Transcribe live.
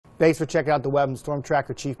Thanks for checking out the web. I'm Storm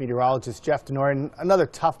Tracker Chief Meteorologist Jeff Denorden. Another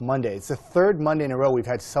tough Monday. It's the third Monday in a row we've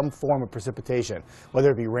had some form of precipitation,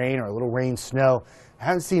 whether it be rain or a little rain, snow. I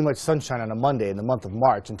haven't seen much sunshine on a Monday in the month of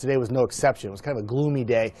March, and today was no exception. It was kind of a gloomy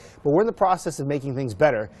day, but we're in the process of making things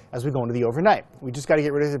better as we go into the overnight. We just got to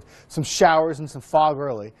get rid of some showers and some fog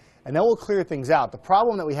early, and then we'll clear things out. The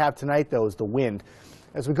problem that we have tonight, though, is the wind.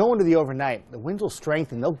 As we go into the overnight, the winds will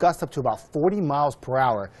strengthen. They'll gust up to about 40 miles per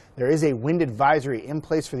hour. There is a wind advisory in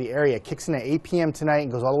place for the area. It kicks in at 8 p.m. tonight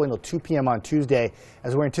and goes all the way until 2 p.m. on Tuesday,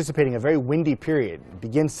 as we're anticipating a very windy period. It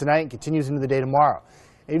begins tonight and continues into the day tomorrow.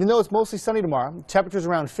 And even though it's mostly sunny tomorrow, temperatures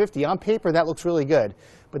around 50. On paper, that looks really good.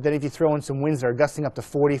 But then if you throw in some winds that are gusting up to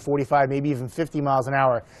 40, 45, maybe even 50 miles an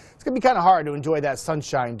hour, it's going to be kind of hard to enjoy that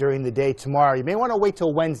sunshine during the day tomorrow. You may want to wait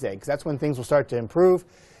till Wednesday, because that's when things will start to improve.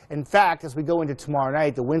 In fact, as we go into tomorrow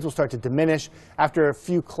night, the winds will start to diminish after a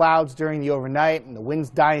few clouds during the overnight, and the winds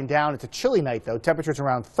dying down. It's a chilly night, though. Temperatures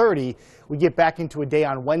around 30. We get back into a day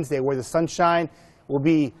on Wednesday where the sunshine will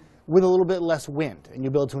be with a little bit less wind, and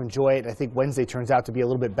you'll be able to enjoy it. I think Wednesday turns out to be a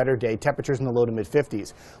little bit better day. Temperatures in the low to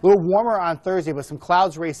mid-50s. A little warmer on Thursday, but some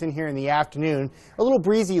clouds race in here in the afternoon. A little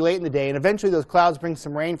breezy late in the day, and eventually those clouds bring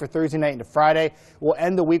some rain for Thursday night into Friday. We'll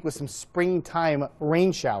end the week with some springtime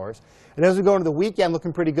rain showers. And as we go into the weekend,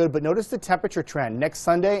 looking pretty good, but notice the temperature trend. Next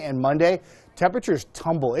Sunday and Monday, temperatures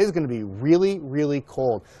tumble. It is going to be really, really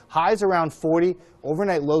cold. Highs around 40,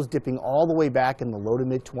 overnight lows dipping all the way back in the low to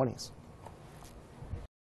mid-20s.